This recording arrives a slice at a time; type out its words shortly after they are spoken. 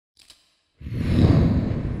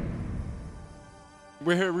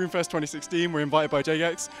We're here at Runefest 2016, we're invited by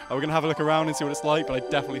JGEX. We're going to have a look around and see what it's like, but I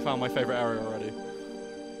definitely found my favourite area already.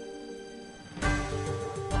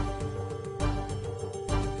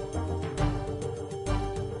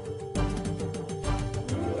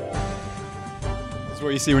 This is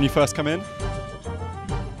what you see when you first come in.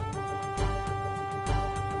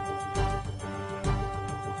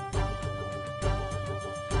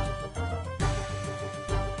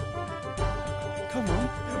 Come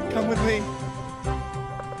on, come with me.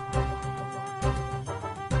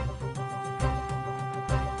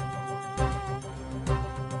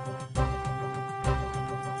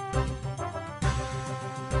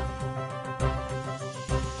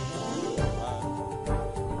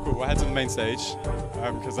 Cool, we'll head to the main stage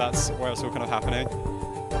because that's where it's all kind of happening.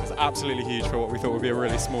 It's absolutely huge for what we thought would be a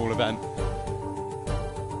really small event.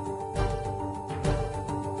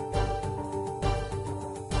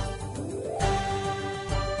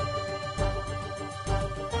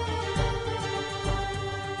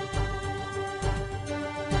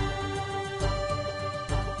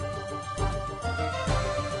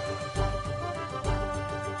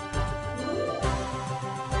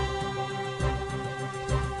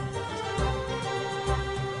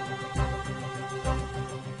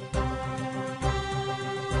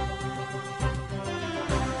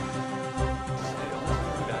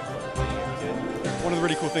 One of the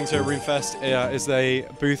really cool things here at Runefest is a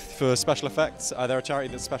booth for special effects. They're a charity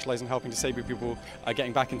that specialises in helping disabled people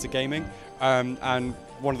getting back into gaming. And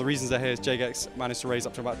one of the reasons they're here is JGEX managed to raise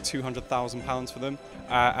up to about £200,000 for them.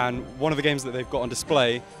 And one of the games that they've got on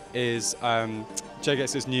display is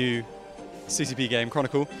JGEX's new CCP game,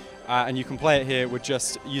 Chronicle. And you can play it here with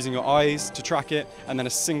just using your eyes to track it and then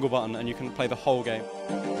a single button, and you can play the whole game.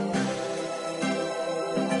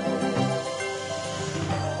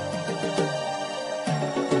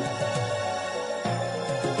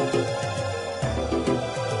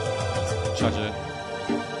 Treasure.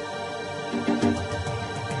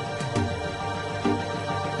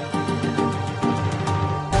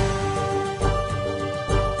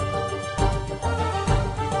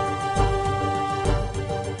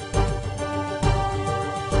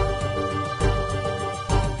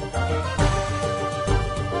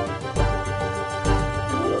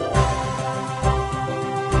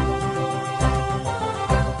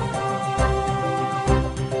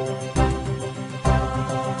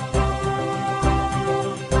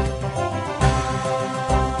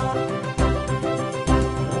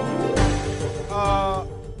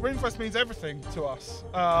 Runefest means everything to us.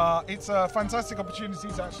 It's a fantastic opportunity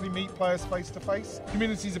to actually meet players face to face.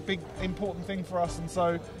 Community is a big, important thing for us, and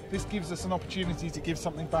so this gives us an opportunity to give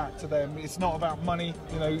something back to them. It's not about money.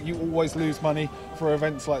 You know, you always lose money for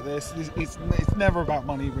events like this. It's never about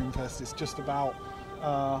money, Runefest. It's just about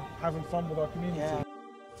having fun with our community. Yeah.